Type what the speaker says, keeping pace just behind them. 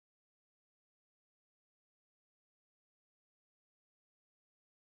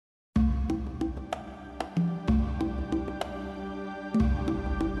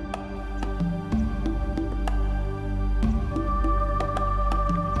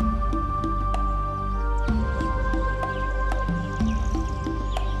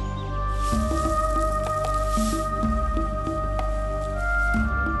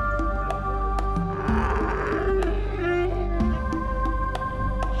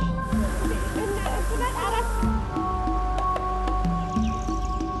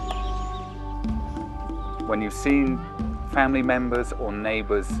When you've seen family members or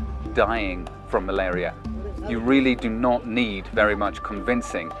neighbors dying from malaria, you really do not need very much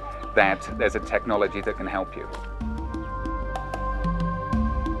convincing that there's a technology that can help you.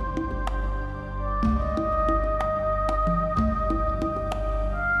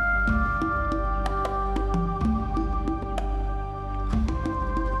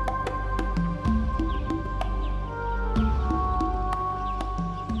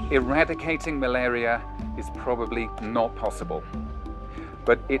 Eradicating malaria is probably not possible,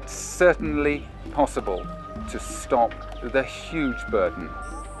 but it's certainly possible to stop the huge burden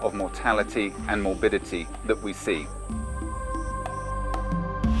of mortality and morbidity that we see.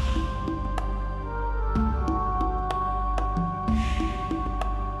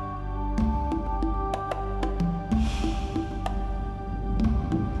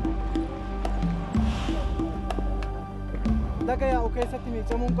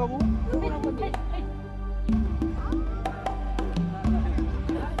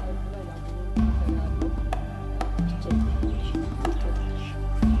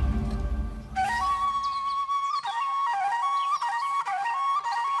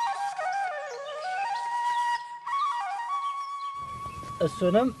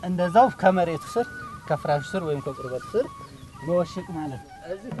 እሱንም እንደዛው ከመሬቱ ስር ከፍራሽ ስር ወይም ከቁርበት ስር በወሽቅ ማለት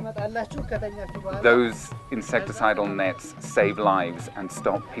እዚህ ትመጣላችሁ ከተኛችሁ በኋላ Those insecticidal nets save lives and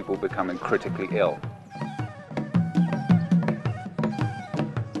stop people becoming critically ill.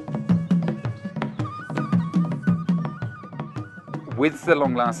 With the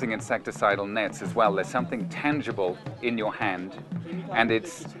long-lasting insecticidal nets as well, there's something tangible in your hand, and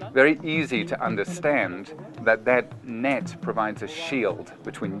it's very easy to understand that that net provides a shield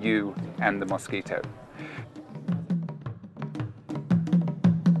between you and the mosquito.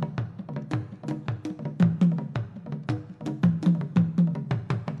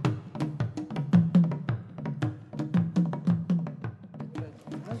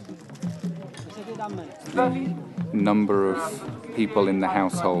 The number of people in the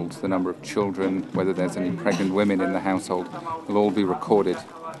household, the number of children, whether there's any pregnant women in the household, will all be recorded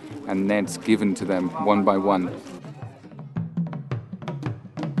and nets given to them one by one.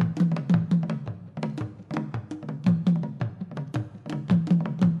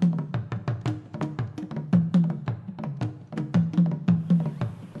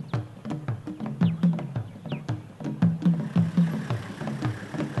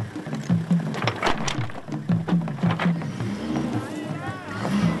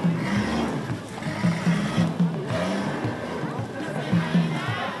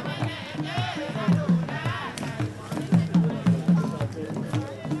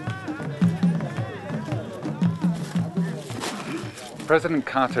 President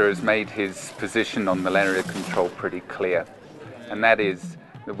Carter has made his position on malaria control pretty clear, and that is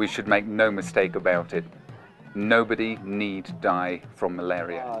that we should make no mistake about it. Nobody need die from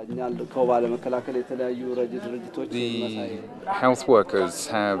malaria. The health workers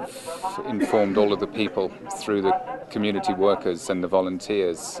have informed all of the people through the community workers and the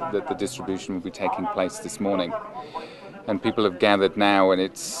volunteers that the distribution will be taking place this morning. And people have gathered now, and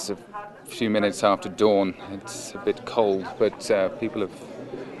it's a few minutes after dawn. It's a bit cold, but people have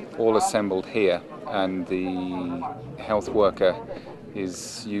all assembled here, and the health worker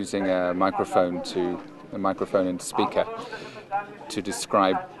is using a microphone and speaker to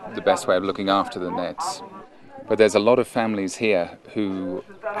describe the best way of looking after the nets. But there's a lot of families here who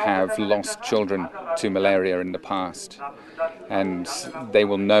have lost children to malaria in the past, and they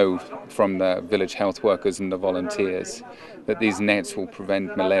will know from the village health workers and the volunteers that these nets will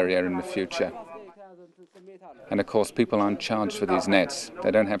prevent malaria in the future. And of course, people aren't charged for these nets.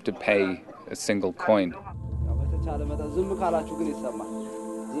 They don't have to pay a single coin.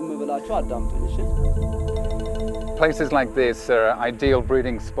 Places like this are ideal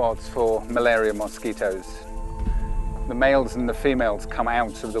breeding spots for malaria mosquitoes. The males and the females come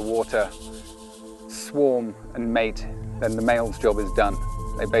out of the water, swarm and mate, then the male's job is done.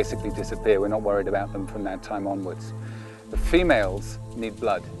 They basically disappear. We're not worried about them from that time onwards. The females need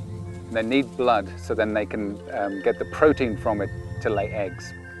blood. They need blood so then they can get the protein from it to lay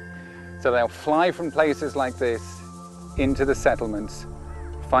eggs. So they'll fly from places like this into the settlements,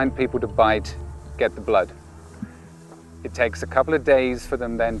 find people to bite, get the blood. It takes a couple of days for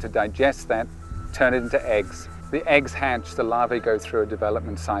them then to digest that, turn it into eggs. The eggs hatch, the larvae go through a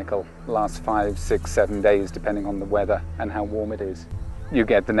development cycle, lasts 5, 6, 7 days depending on the weather and how warm it is. You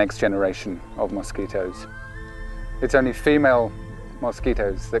get the next generation of mosquitoes. It's only female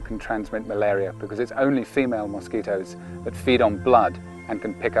mosquitoes that can transmit malaria because it's only female mosquitoes that feed on blood and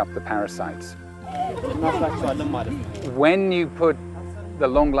can pick up the parasites. When you put the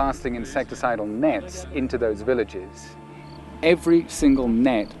long-lasting insecticidal nets into those villages, every single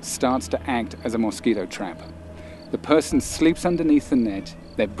net starts to act as a mosquito trap. The person sleeps underneath the net,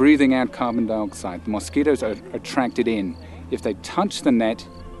 they're breathing out carbon dioxide, the mosquitoes are attracted in. If they touch the net,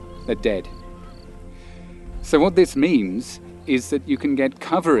 they're dead. So what this means is that you can get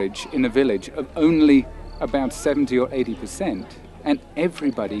coverage in a village of only about 70 or 80%, and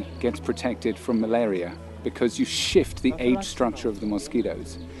everybody gets protected from malaria because you shift the age structure of the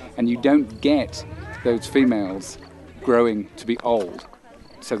mosquitoes, and you don't get those females growing to be old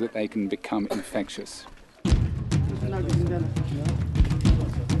so that they can become infectious.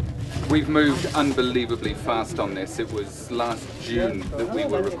 We've moved unbelievably fast on this. It was last June that we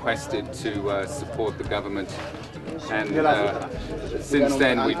were requested to support the government, and since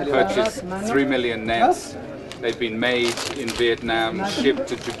then we've purchased 3 million nets. They've been made in Vietnam, shipped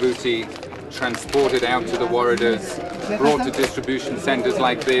to Djibouti, transported out to the Warriors, brought to distribution centers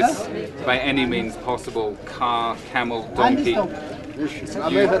like this by any means possible, car, camel, donkey.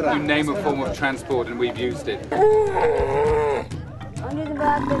 You name a form of transport and we've used it.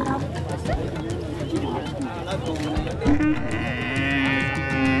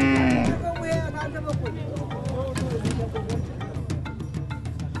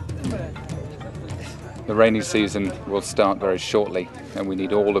 The rainy season will start very shortly, and we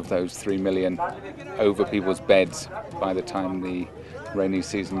need all of those 3 million over people's beds by the time the rainy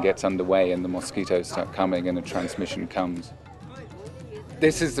season gets underway and the mosquitoes start coming and the transmission comes.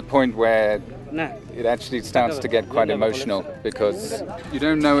 This is the point where it actually starts to get quite emotional, because you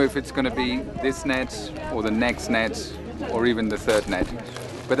don't know if it's going to be this net or the next net or even the third net,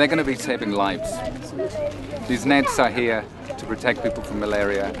 but they're going to be saving lives. These nets are here to protect people from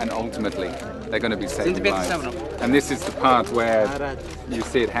malaria, and ultimately they're going to be saving lives. And this is the part where you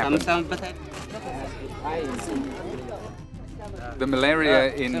see it happen. The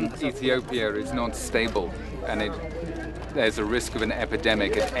malaria in Ethiopia is not stable, and there's a risk of an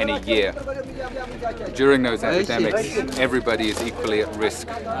epidemic at any year. During those epidemics, everybody is equally at risk,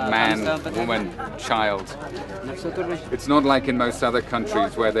 man, woman, child. It's not like in most other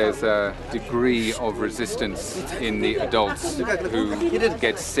countries where there's a degree of resistance in the adults who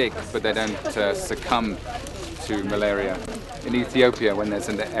get sick but they don't succumb to malaria. In Ethiopia, when there's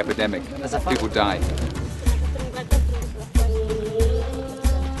an epidemic, people die.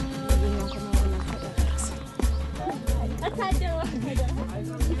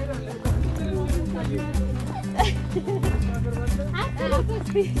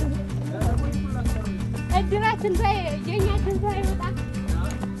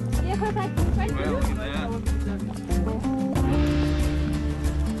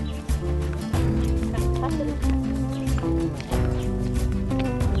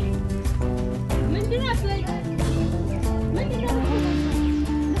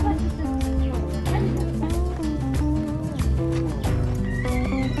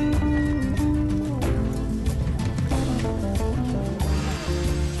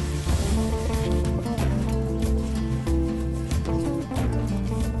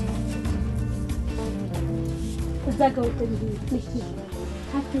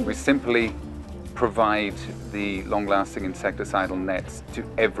 We simply provide the long-lasting insecticidal nets to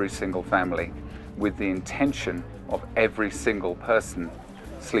every single family with the intention of every single person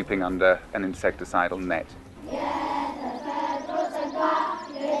sleeping under an insecticidal net.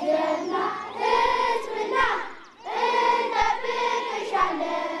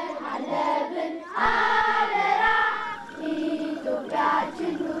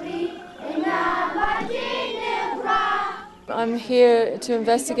 I'm here to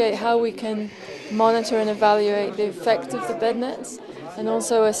investigate how we can monitor and evaluate the effect of the bed nets and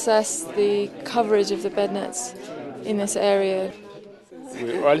also assess the coverage of the bed nets in this area.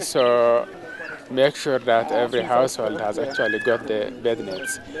 We also make sure that every household has actually got the bed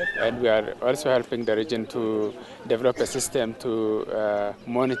nets, and we are also helping the region to develop a system to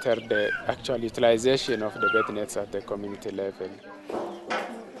monitor the actual utilization of the bed nets at the community level.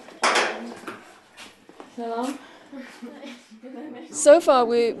 Hello. So far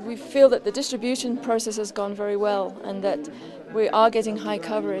we feel that the distribution process has gone very well and that we are getting high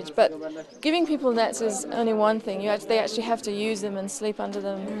coverage, but giving people nets is only one thing. They actually have to use them and sleep under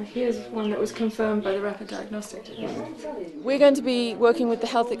them. Here's one that was confirmed by the rapid diagnostic. We're going to be working with the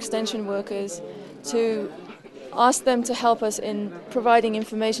health extension workers to ask them to help us in providing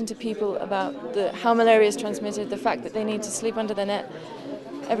information to people about how malaria is transmitted, the fact that they need to sleep under the net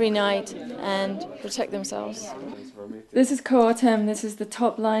every night and protect themselves. This is Coartem. This is the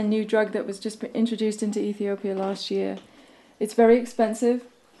top-line new drug that was just introduced into Ethiopia last year. It's very expensive.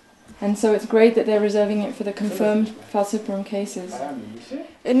 And so it's great that they're reserving it for the confirmed falciparum cases.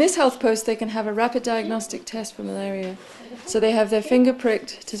 In this health post, they can have a rapid diagnostic test for malaria. So they have their finger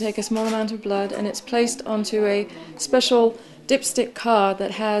pricked to take a small amount of blood, and it's placed onto a special dipstick card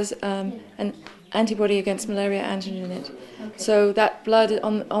that has an antibody against malaria antigen in it. So that blood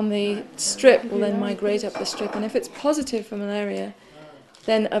on the strip will then migrate up the strip, and if it's positive for malaria,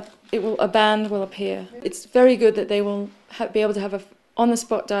 then a band will appear. It's very good that they will be able to have a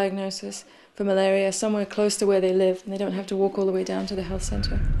on-the-spot diagnosis for malaria somewhere close to where they live, and they don't have to walk all the way down to the health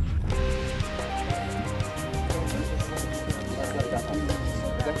centre.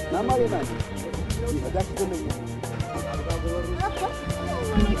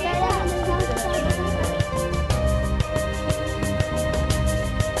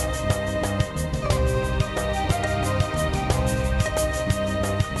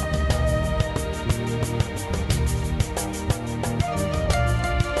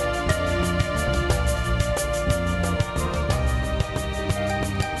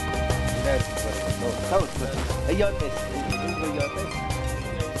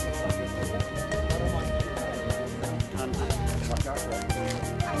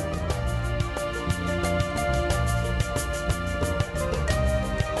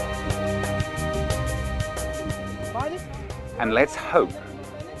 And let's hope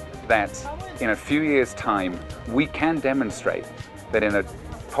that in a few years' time, we can demonstrate that in a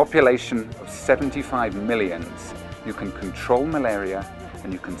population of 75 million, you can control malaria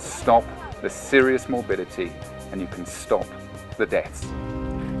and you can stop the serious morbidity and you can stop the deaths.